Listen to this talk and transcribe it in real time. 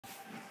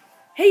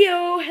Hey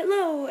yo,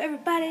 hello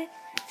everybody.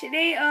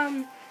 Today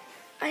I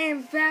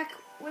am back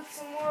with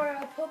some more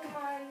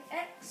Pokemon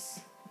X,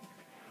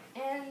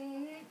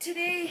 and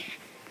today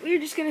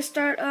we're just gonna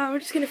start. We're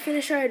just gonna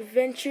finish our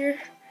adventure,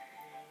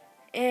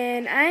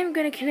 and I'm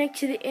gonna connect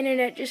to the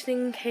internet just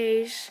in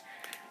case.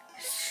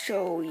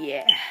 So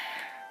yeah,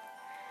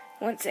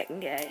 1 second,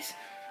 guys.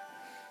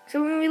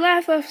 So when we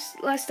left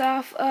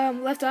off,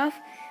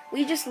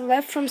 we just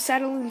left from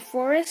Saddleloon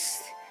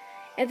Forest.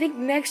 I think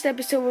next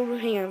episode we'll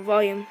hang on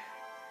volume.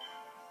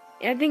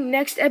 I think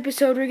next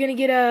episode we're gonna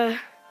get a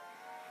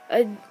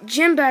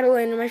gym battle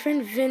in. My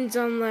friend Vin's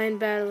online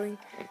battling.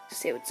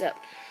 Say what's up.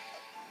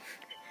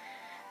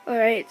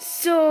 Alright,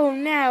 so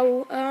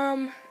now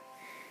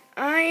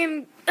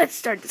let's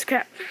start this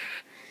crap.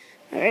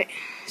 Alright,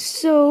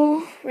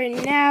 so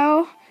right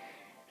now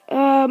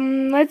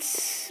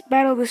let's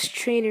battle this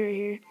trainer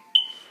here.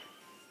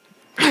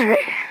 Alright.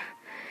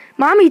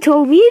 Mommy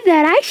told me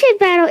that I should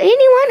battle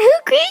anyone who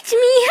greets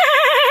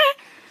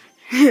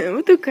me.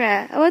 What the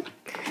crap? What?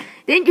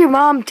 Didn't your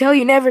mom tell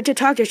you never to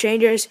talk to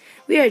strangers?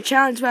 We are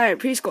challenged by our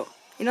preschool.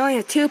 You only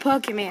have 2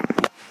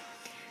 Pokemon.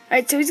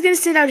 Alright, so he's going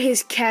to send out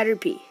his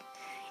Caterpie.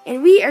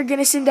 And we are going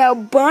to send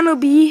out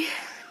Bunnelby.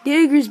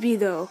 Diggersby,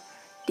 though.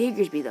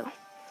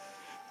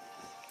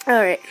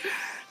 Alright.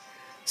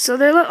 So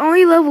they're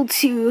only level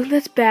 2.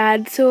 That's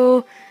bad.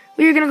 So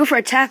we are going to go for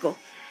a tackle.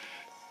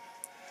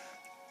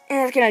 And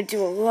that's going to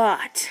do a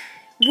lot.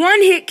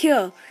 1-hit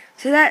kill.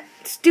 So that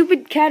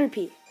stupid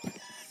Caterpie.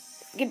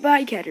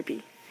 Goodbye,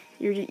 Caterpie.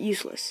 You're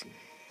useless.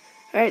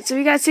 Alright, so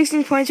we got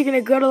 16 points. We're going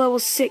to go to level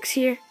 6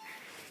 here.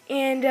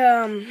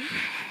 And,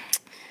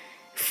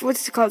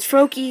 what's it called?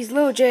 Froakie's,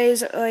 Little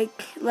J's,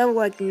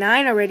 level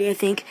 9 already, I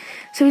think.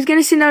 So he's going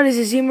to send out his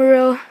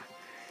Azumarill.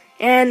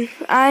 And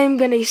I'm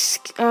going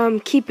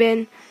to keep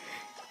in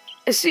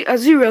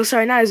Azumarill.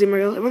 Sorry, not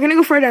Azumarill. We're going to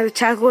go for another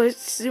tackle.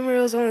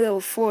 Azumarill is only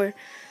level 4.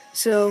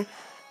 So,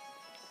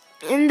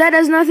 and that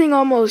does nothing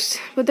almost.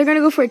 But they're going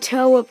to go for a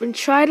Tail Whip and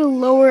try to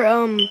lower,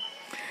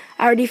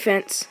 our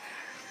defense.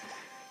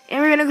 And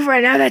we're going to go for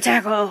another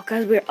tackle,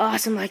 because we're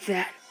awesome like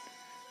that.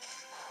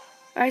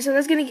 Alright, so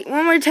that's going to get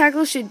one more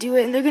tackle should do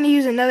it. And they're going to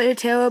use another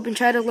Tail Whip and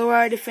try to lower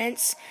our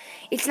defense.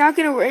 It's not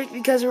going to work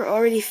because we're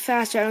already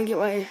faster. I don't get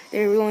why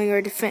they're lowering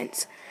our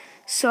defense.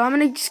 So I'm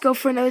going to just go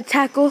for another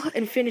tackle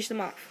and finish them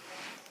off.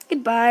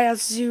 Goodbye,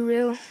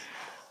 Azumarill.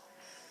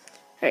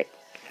 Alright,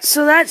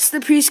 so that's the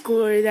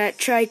preschooler that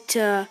tried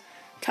to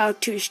talk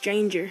to a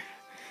stranger.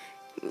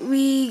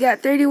 We got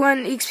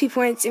 31 XP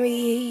points, and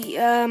we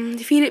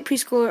defeated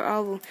preschooler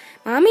Oval.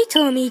 Mommy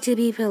told me to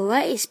be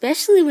polite,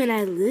 especially when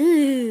I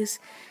lose.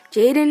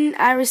 Jaden,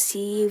 I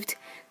received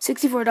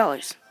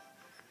 $64.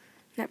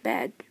 Not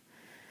bad.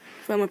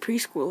 From a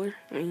preschooler.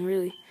 I mean,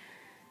 really.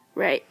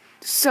 Right.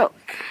 So,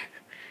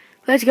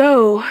 let's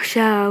go,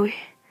 shall we?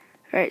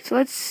 Alright, so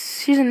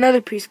here's another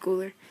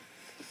preschooler.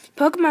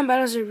 Pokemon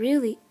battles are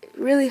really,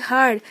 really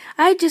hard.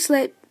 I just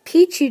let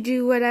Pichu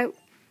do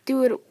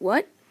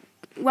what?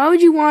 Why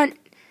would you want,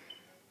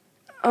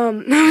 I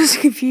was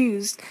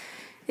confused.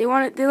 They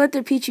let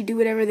their Pichu do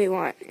whatever they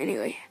want.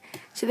 Anyway,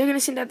 so they're going to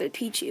send out their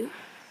Pichu.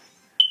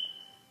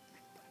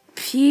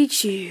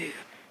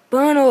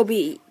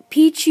 Bunnelby.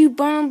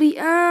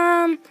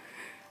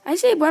 I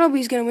say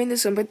Bunnelby's going to win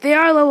this one, but they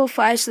are level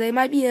 5, so they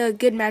might be a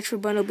good match for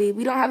Bunnelby.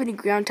 We don't have any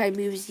ground type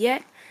moves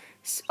yet.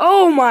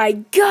 Oh my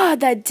god,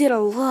 that did a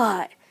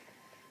lot.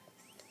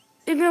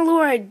 They're going to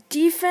lower our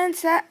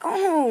defense.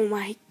 Oh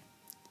my.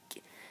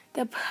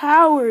 The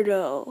power,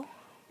 though.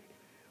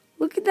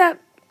 Look at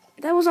that.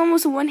 That was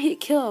almost a 1-hit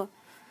kill.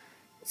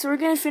 So we're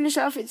going to finish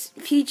off its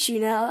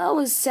Pichu now. That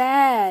was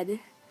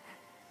sad.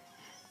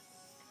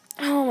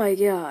 Oh my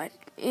god.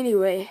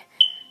 Anyway.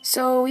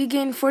 So we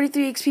gained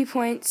 43 XP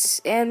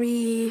points. And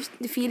we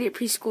defeated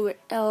preschooler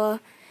Ella.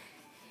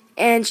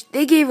 And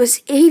they gave us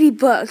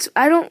 $80.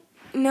 I don't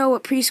know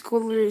what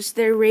preschoolers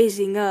they're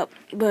raising up.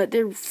 But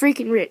they're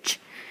freaking rich.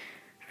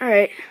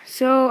 Alright.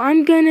 So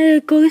I'm going to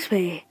go this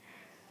way.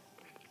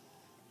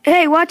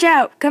 Hey, watch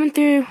out! Coming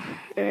through.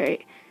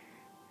 Alright.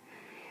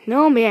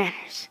 No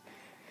manners.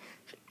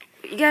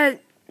 You gotta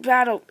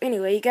battle.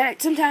 Anyway,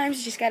 sometimes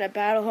you just gotta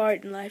battle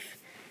hard in life.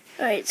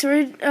 Alright, so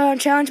we're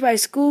challenged by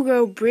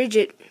schoolgirl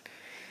Bridget.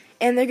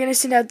 And they're gonna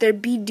send out their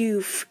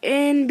Bidoof.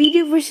 And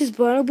Bidoof versus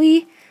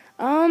Bunnelby,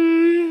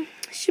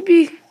 should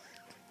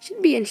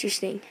be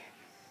interesting.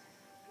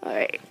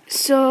 Alright,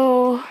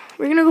 so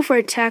we're gonna go for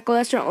a tackle.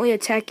 That's our only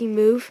attacking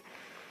move.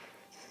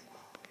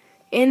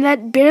 And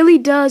that barely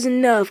does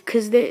enough,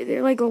 because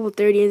they're like level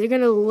 30, and they're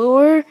going to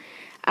lower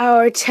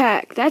our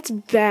attack. That's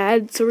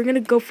bad, so we're going to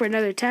go for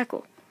another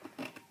tackle.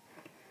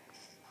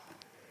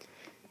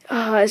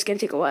 It's going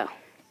to take a while.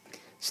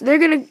 So they're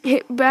going to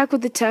hit back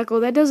with the tackle.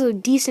 That does a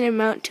decent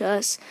amount to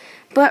us,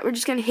 but we're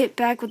just going to hit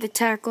back with the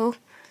tackle.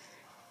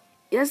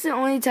 That's the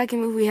only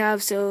attacking move we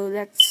have, so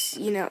that's,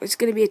 it's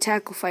going to be a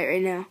tackle fight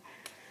right now.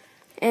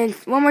 And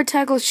one more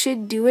tackle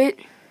should do it.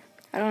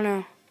 I don't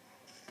know.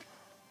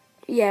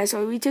 Yeah,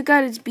 so we took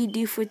out its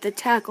Bidoof with the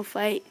tackle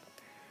fight.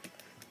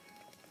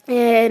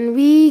 And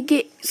we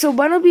get, so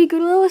Bumblebee go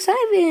to level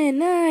 7.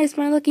 Nice,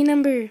 my lucky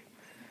number.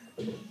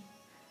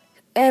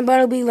 And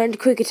Bumblebee learned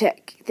Quick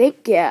Attack.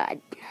 Thank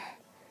God.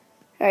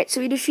 Alright,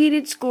 so we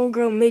defeated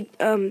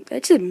Skullgirl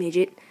that's a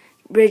midget.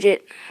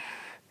 Bridget.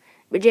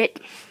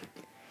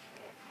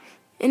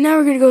 And now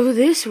we're gonna go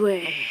this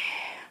way.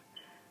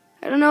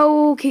 I don't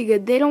know, okay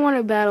good, they don't want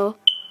to battle.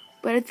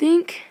 But I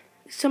think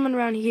someone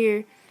around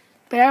here.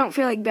 But I don't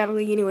feel like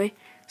battling anyway.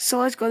 So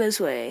let's go this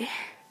way.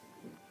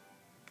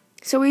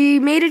 So we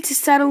made it to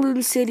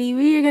Saddleloon City.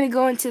 We are going to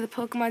go into the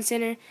Pokemon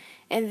Center.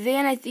 And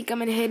then I think I'm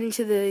going to head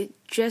into the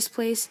dress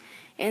place.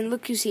 And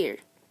look who's here.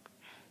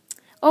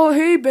 Oh,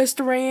 hey, Best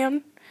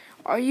Ram.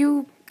 Are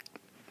you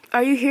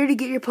here to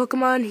get your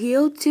Pokemon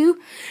healed too?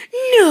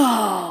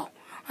 No!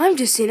 I'm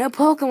just in a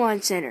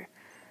Pokemon Center.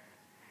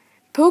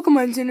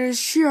 Pokemon Centers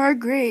sure are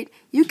great.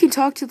 You can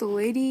talk to the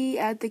lady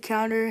at the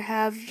counter,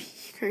 have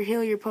her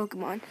heal your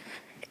Pokemon.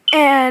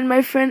 And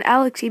my friend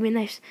Alex even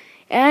nice.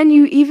 And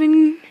you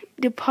even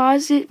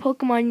deposit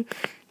Pokemon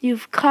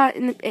you've caught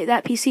in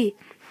that PC.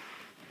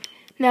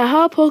 Now,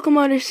 how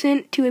Pokemon are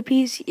sent to a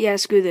PC? Yeah,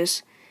 screw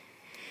this.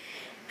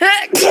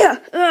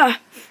 Alright,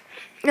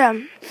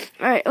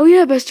 oh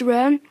yeah, Best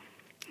Around.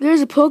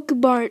 There's a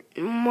Pokemart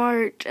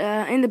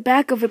in the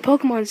back of a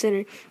Pokemon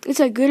Center.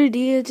 It's a good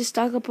idea to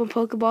stock up on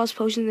Pokeballs,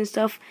 potions, and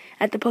stuff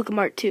at the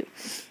Pokemart too.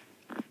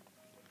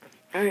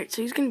 Alright,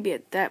 so he's gonna be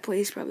at that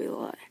place probably a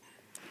lot.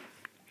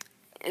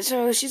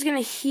 So she's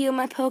gonna heal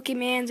my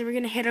Pokemons, and we're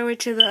gonna head over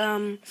to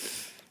the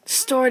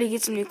store to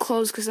get some new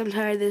clothes because I'm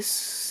tired of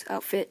this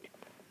outfit.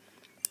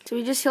 So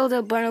we just healed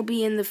up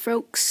Bumblebee and the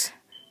Froaks,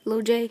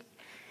 Lil J,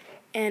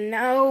 and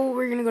now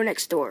we're gonna go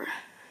next door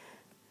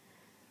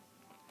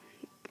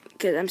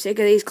because I'm sick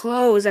of these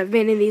clothes. I've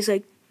been in these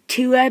like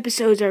 2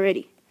 episodes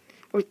already,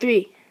 or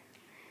 3.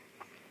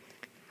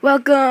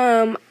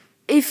 Welcome.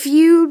 If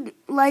you'd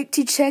like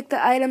to check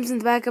the items in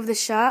the back of the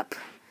shop,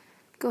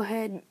 go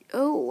ahead.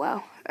 Oh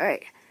wow.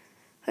 Alright,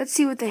 let's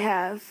see what they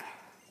have.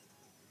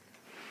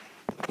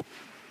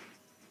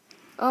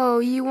 Oh,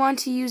 you want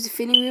to use the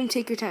fitting room?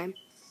 Take your time.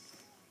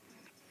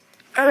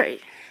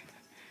 Alright,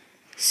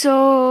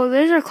 so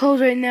there's our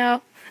clothes right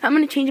now. I'm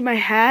going to change my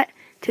hat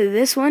to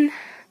this one.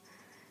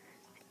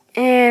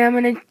 And I'm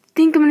going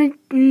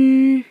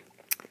to,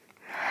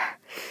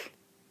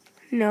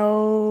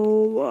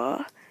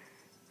 no,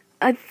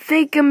 I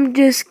think I'm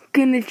just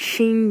going to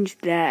change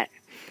that.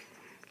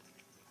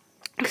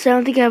 Because I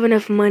don't think I have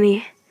enough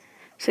money.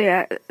 So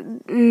yeah,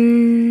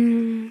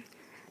 no,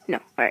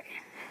 alright.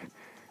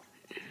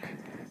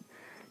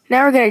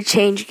 Now we're going to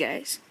change,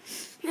 guys.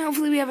 Now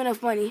hopefully we have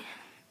enough money.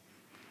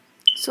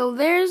 So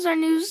there's our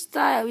new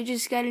style. We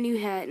just got a new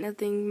hat,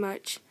 nothing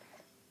much.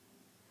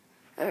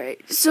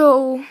 Alright,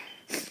 so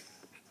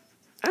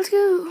let's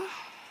go.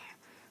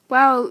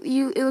 Wow,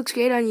 it looks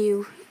great on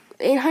you.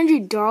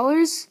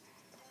 $800?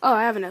 Oh,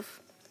 I have enough.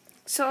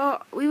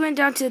 So we went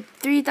down to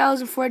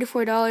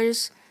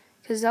 $3,044.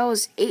 Because that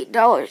was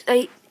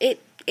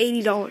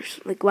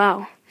 $80. Like,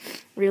 wow.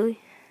 Really?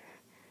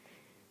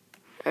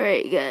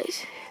 Alright,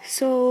 guys.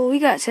 So, we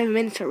got 7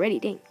 minutes already.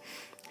 Dang.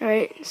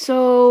 Alright,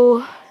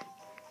 so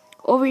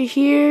over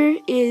here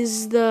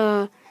is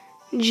the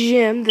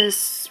gym.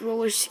 This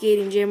roller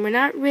skating gym. We're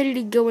not ready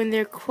to go in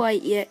there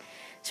quite yet.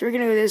 So, we're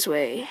going to go this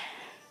way.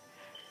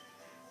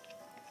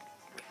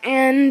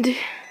 And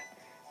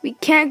we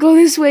can't go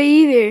this way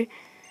either.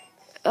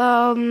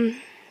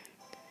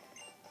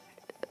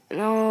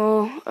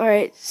 No.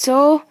 Alright,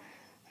 so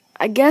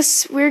I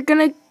guess we're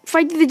gonna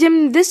fight to the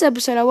gym this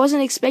episode. I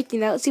wasn't expecting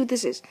that. Let's see what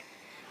this is.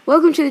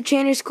 Welcome to the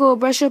trainer school.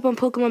 Brush up on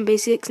Pokemon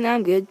basics. Now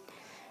I'm good.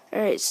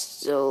 Alright,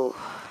 so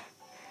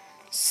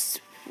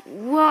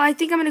well, I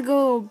think I'm gonna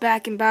go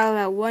back and battle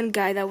that one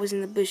guy that was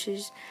in the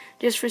bushes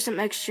just for some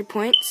extra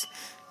points.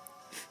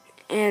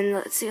 And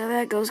let's see how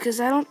that goes, because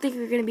I don't think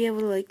we're gonna be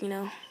able to, like,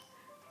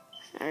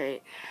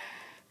 Alright.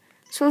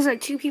 So there's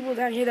like 2 people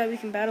down here that we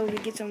can battle to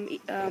get some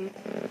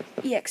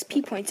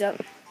EXP points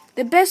up.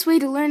 The best way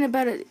to learn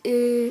about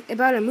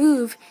a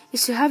move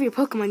is to have your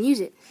Pokemon use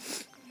it.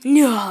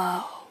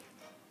 No.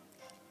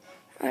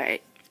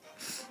 Alright.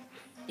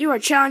 You are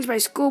challenged by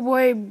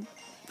Schoolboy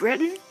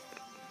Britain?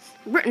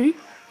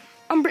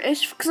 I'm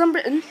British, because I'm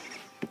Britain.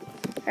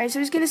 Alright, so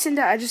he's going to send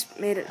out, I just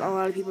made a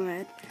lot of people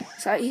mad.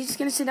 So he's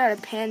going to send out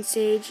a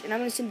Pansage, and I'm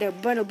going to send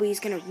out Bumblebee.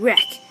 He's going to wreck.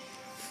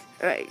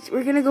 Alright,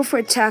 we're going to go for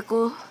a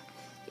tackle.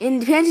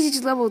 And Pansage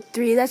is level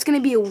 3. That's going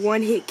to be a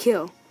 1-hit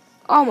kill.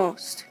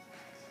 Almost.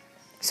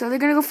 So they're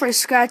going to go for a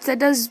scratch. That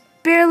does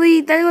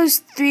 3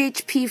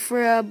 HP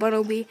for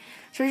Bumblebee.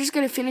 So we're just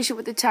going to finish it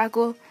with the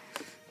tackle.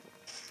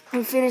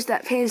 And finish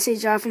that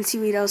Pansage off and see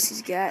what else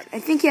he's got. I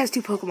think he has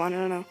 2 Pokemon. I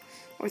don't know.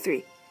 Or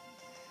 3.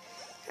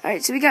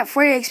 Alright, so we got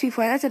 40 XP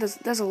points.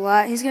 That's a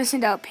lot. He's going to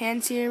send out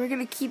Pansear. We're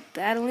going to keep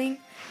battling.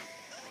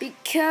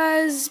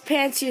 Because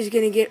Pansear is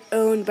going to get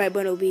owned by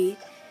Bumblebee.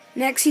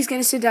 Next, he's going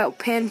to send out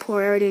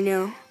Panpour. I already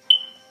know.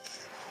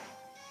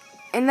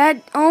 And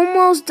that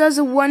almost does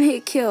a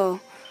 1-hit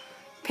kill.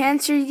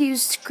 Pansear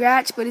used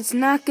Scratch, but it's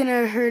not going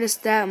to hurt us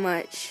that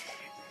much.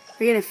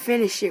 We're going to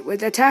finish it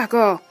with a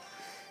tackle.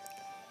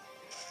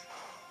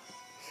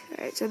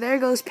 Alright, so there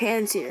goes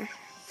Pans here.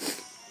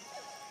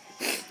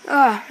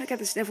 Ah, I got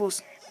the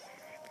sniffles.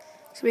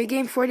 So we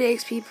gained 40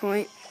 XP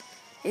point.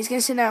 He's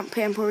going to send out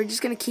Panpour. We're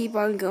just going to keep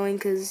on going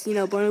because, you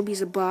know,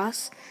 Bumblebee's a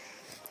boss.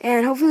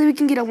 And hopefully we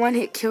can get a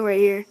one-hit kill right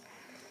here.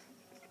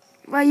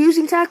 By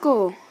using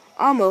tackle.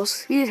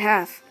 Almost. We did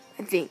half,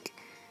 I think.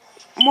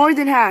 More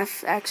than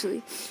half,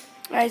 actually.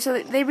 Alright,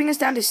 so they bring us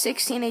down to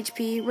 16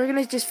 HP. We're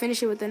going to just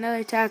finish it with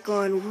another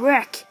tackle and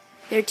wreck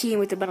their team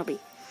with the Bumblebee.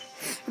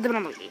 With the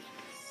Bumblebee.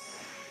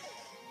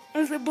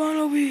 With the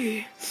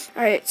Bumblebee.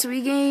 Alright, so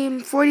we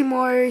gained 40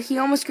 more. He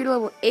almost grew to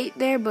level 8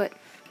 there, but,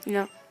 you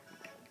know.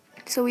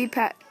 So we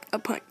pack a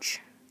punch.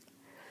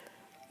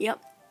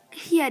 Yep.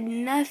 He had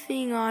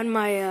nothing on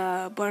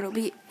my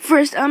Bumblebee.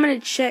 First, I'm going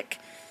to check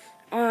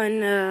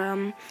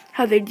on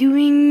how they're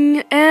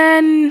doing.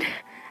 And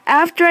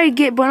after I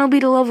get Bumblebee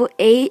to level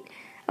 8,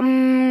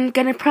 I'm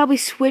going to probably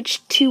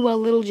switch to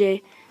Little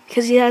J.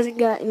 Because he hasn't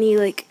got any,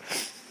 like,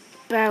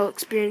 battle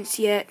experience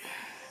yet.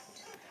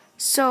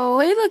 So,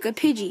 hey, look, a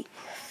Pidgey.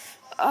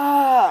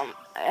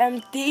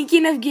 I'm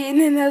thinking of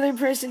getting another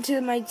person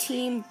to my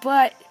team,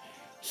 but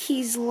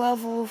he's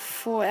level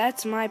 4.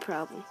 That's my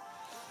problem.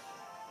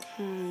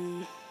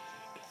 I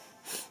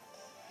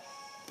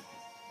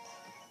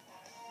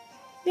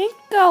think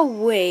I'll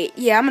wait.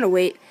 Yeah, I'm gonna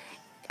wait.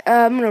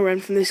 I'm gonna run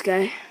from this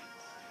guy.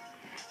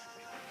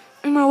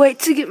 I'm gonna wait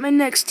to get my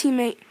next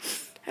teammate.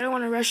 I don't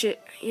want to rush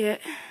it yet.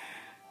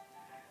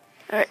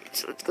 Alright,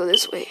 so let's go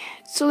this way.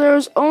 So there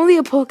was only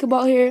a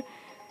Pokeball here.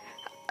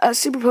 A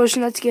Super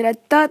Potion, that's good. I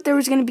thought there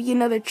was going to be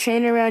another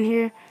trainer around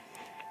here,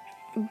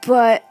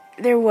 but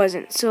there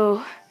wasn't.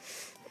 So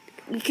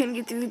we couldn't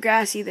get through the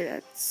grass either.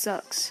 That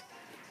sucks.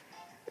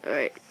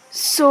 Alright,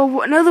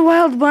 so another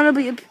wild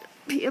Bumblebee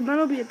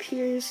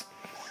appears.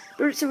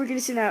 So we're going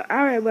to send out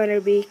our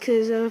Bumblebee,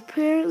 because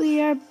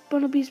apparently our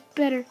Bumblebee's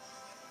better.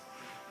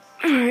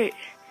 Alright,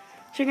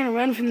 so we're going to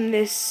run from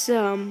this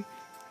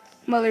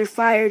mother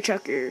fire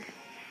trucker.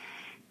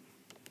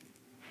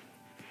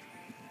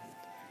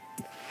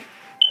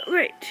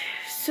 Alright,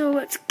 so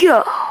let's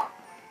go.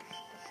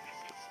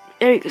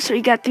 There we go. So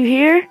we got through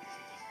here,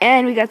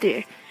 and we got through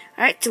here.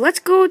 Alright, so let's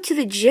go to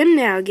the gym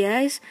now,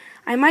 guys.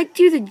 I might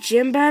do the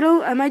gym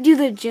battle.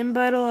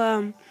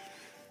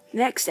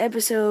 Next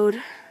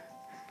episode.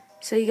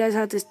 So you guys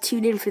have to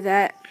tune in for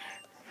that.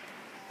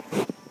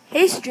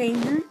 Hey,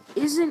 stranger.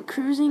 Isn't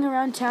cruising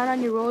around town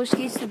on your roller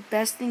skates the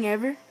best thing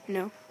ever?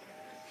 No.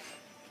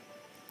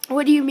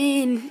 What do you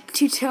mean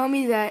to tell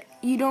me that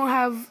you don't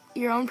have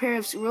your own pair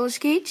of roller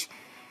skates?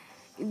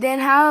 Then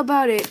how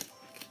about it?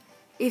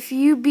 If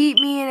you beat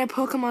me in a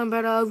Pokemon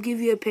battle, I'll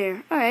give you a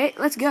pair. Alright,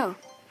 let's go.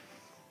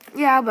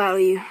 Yeah, I'll battle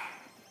you.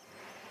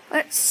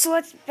 Let's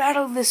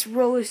battle this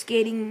roller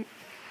skating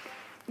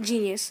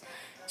genius.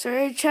 So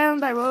we're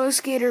challenged by roller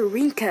skater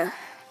Rinka.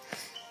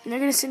 And they're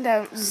going to send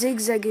out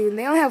Zigzagoon.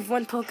 They only have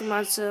one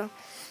Pokemon, so...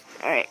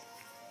 Alright.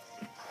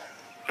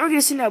 We're going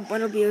to send out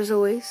Bumblebee as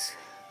always.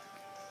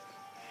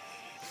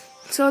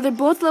 So they're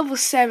both level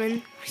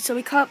 7. So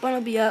we caught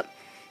Bumblebee up.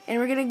 And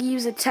we're going to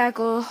use a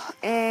tackle,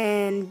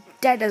 and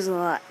that does a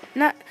lot.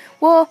 A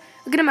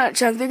good amount of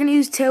chunk. They're going to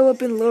use Tail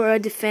Whip and Laura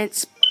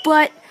defense,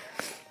 but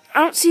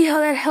I don't see how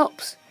that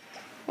helps.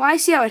 Well, I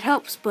see how it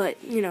helps,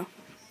 but, you know.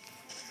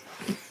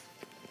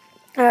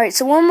 Alright,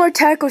 so one more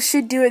tackle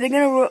should do it. They're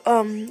going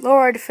to lower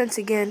our defense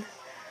again.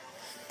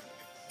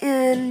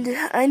 And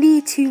I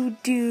need to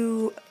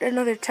do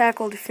another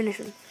tackle to finish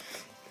him.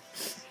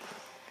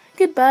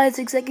 Goodbye,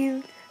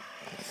 Zigzagoon.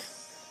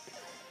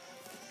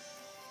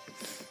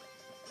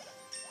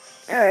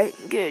 Alright,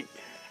 good.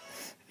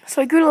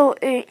 So I grew to level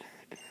 8.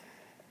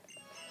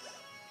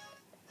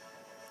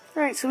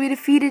 Alright, so we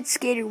defeated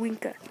Skater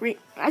Rinka.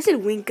 I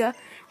said Rinka.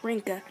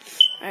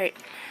 Alright.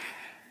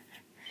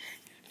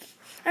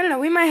 I don't know,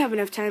 we might have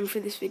enough time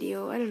for this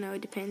video. I don't know,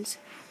 it depends.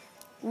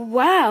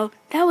 Wow,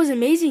 that was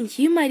amazing.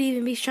 You might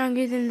even be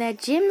stronger than that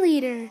gym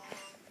leader.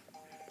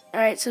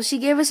 Alright, so she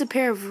gave us a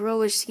pair of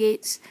roller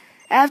skates.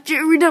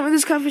 After we're done with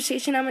this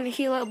conversation, I'm going to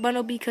heal out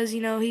Bumblebee because,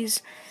 you know,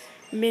 he's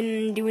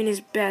been doing his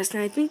best,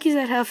 and I think he's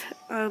at half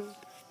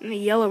in the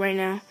yellow right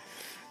now.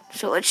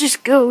 So let's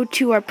just go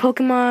to our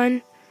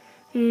Pokemon.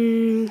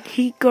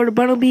 Go to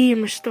Bumblebee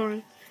and restore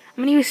him.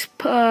 I'm gonna use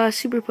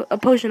a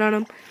potion on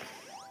him.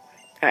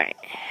 Alright.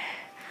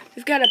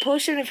 We've got a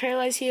potion of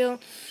Paralyze Heal,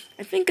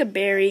 I think a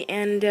berry,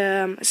 and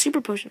a super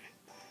potion.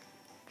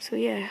 So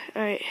yeah,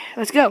 alright,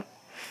 let's go.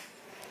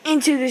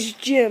 Into this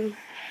gym.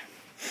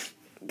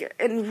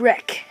 And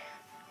wreck.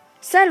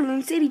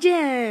 Saddlemoon City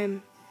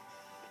Gym.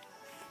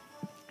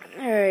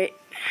 Alright.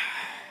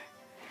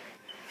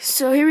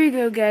 So here we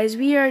go, guys.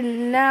 We are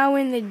now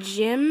in the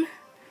gym.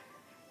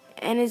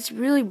 And it's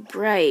really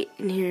bright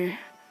in here.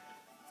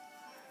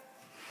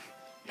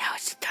 Now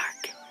it's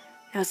dark.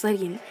 Now it's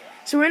lighting.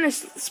 So we're in a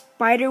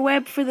spider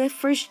web for the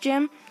first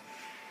gym.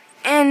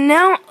 And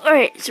now,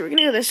 alright, so we're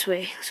gonna go this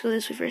way. Let's go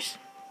this way first.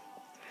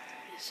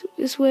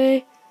 This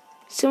way.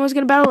 Someone's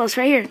gonna battle us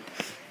right here.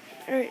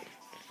 Alright.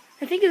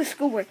 I think it's a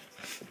schoolboy.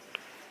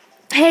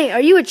 Hey,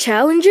 are you a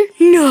challenger?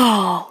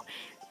 No!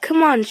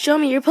 Come on, show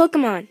me your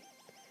Pokemon.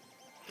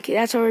 Okay,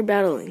 that's why we're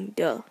battling.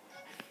 Duh.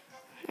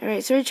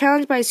 Alright, so we're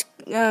challenged by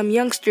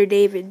youngster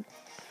David. And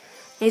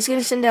he's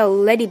gonna send out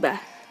Ladyba.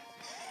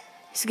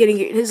 His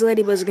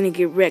Ladybuzz gonna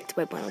get wrecked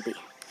by Bumblebee.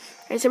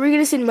 Alright, so we're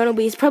gonna send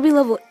Bumblebee. He's probably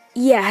level,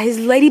 yeah, his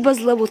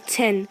Ladybuzz level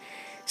 10.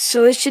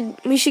 So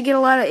we should get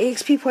a lot of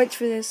EXP points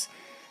for this.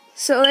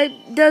 So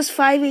it does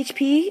 5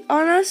 HP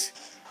on us,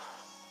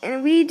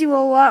 and we do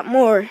a lot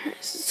more.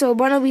 So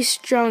Bumblebee's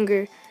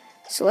stronger.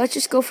 So let's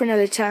just go for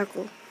another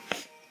tackle.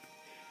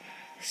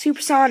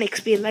 Supersonic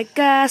speed, like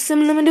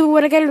similar to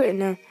what I got written.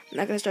 No, I'm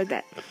not gonna start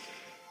that.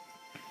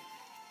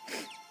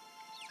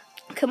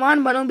 Come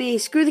on, Bumblebee,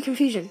 screw the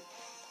confusion.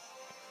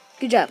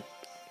 Good job.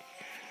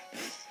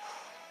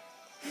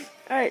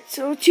 Alright,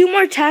 so 2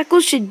 more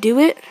tackles should do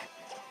it,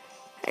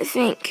 I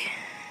think.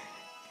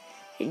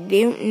 I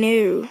don't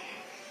know.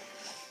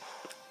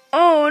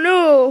 Oh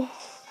no!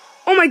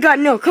 Oh my god,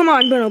 no, come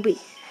on, Bumblebee.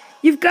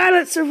 You've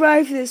gotta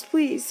survive this,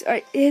 please.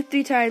 Alright, hit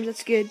 3 times,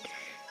 that's good.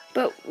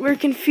 But we're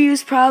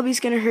confused, probably it's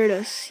gonna hurt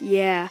us.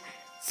 Yeah,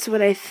 that's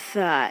what I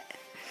thought.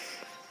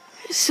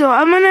 So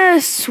I'm gonna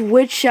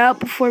switch out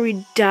before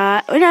we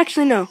die. Oh,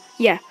 actually, no.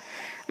 Yeah,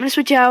 I'm gonna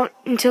switch out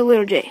until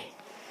Little J.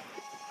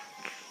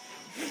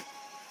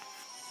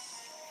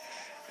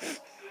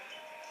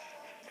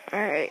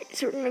 Alright,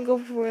 so we're gonna go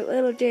for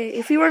Little J.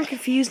 If we weren't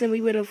confused, then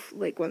we would have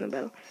won the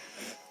battle.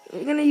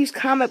 We're gonna use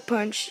Comet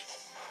Punch.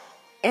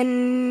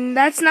 And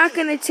that's not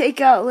going to take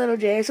out Little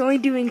J. It's only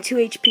doing 2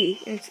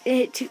 HP. And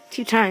it hit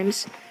 2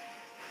 times.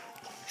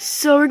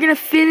 So we're going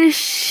to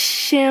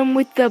finish him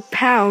with the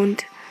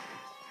Pound.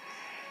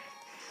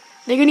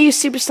 They're going to use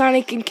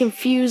Supersonic and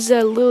confuse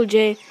Little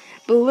J.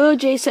 But Little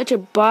J is such a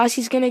boss,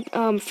 he's going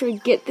to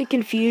forget the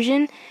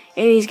confusion.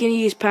 And he's going to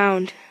use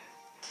Pound.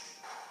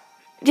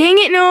 Dang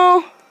it,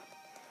 no!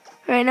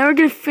 Alright, now we're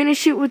going to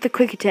finish it with the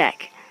Quick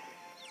Attack.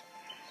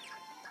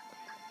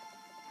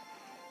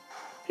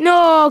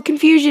 No,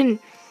 confusion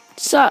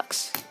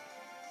sucks.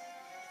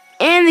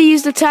 And they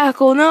used the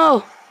tackle,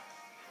 no.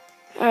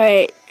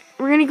 Alright,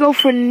 we're going to go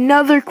for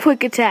another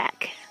Quick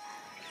Attack.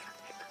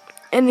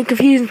 And the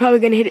confusion's probably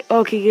going to hit it.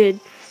 Okay,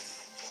 good.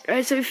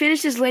 Alright, so we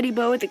finished this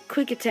Ladybug with a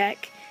Quick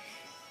Attack.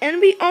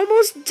 And we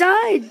almost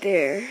died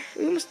there.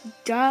 We almost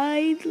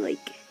died, what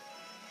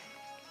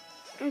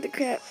the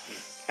crap.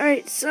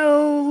 Alright,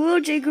 so Little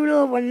J grew to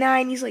level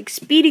 9. He's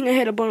speeding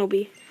ahead of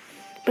Bumblebee.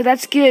 But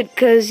that's good,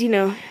 because,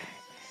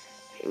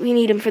 we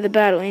need him for the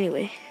battle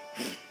anyway.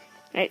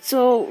 Alright,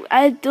 so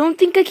I don't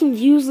think I can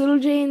use Little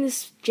J in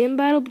this gym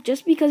battle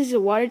just because he's a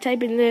water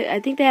type, and I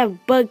think they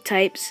have bug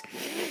types.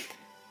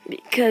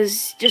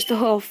 Because just the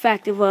whole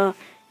fact of, Alright.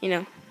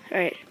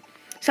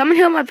 So I'm going to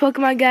heal my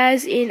Pokemon,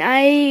 guys, and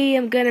I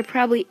am going to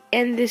probably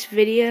end this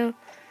video.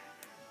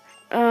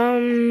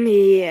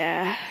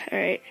 Yeah.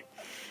 Alright.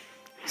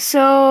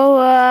 So,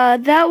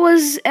 that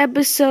was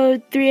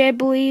episode 3, I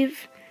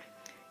believe.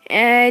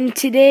 And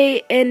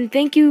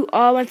thank you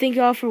all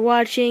for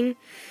watching.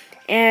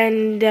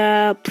 And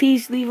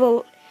please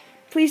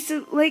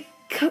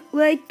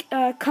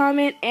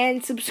comment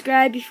and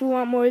subscribe if you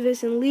want more of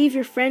this, and leave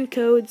your friend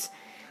codes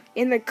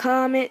in the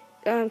comment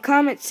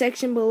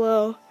section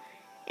below.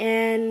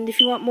 And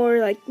if you want more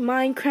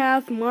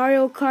Minecraft,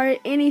 Mario Kart,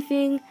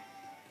 anything,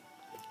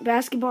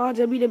 basketball,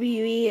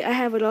 WWE, I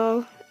have it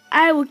all.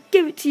 I will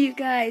give it to you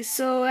guys.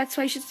 So that's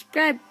why you should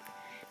subscribe.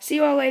 See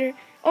you all later.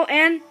 Oh,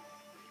 and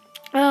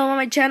on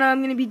my channel, I'm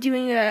going to be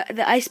doing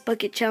the Ice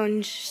Bucket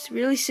Challenge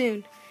really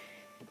soon.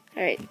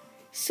 Alright,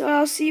 so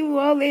I'll see you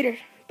all later.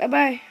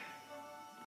 Bye-bye.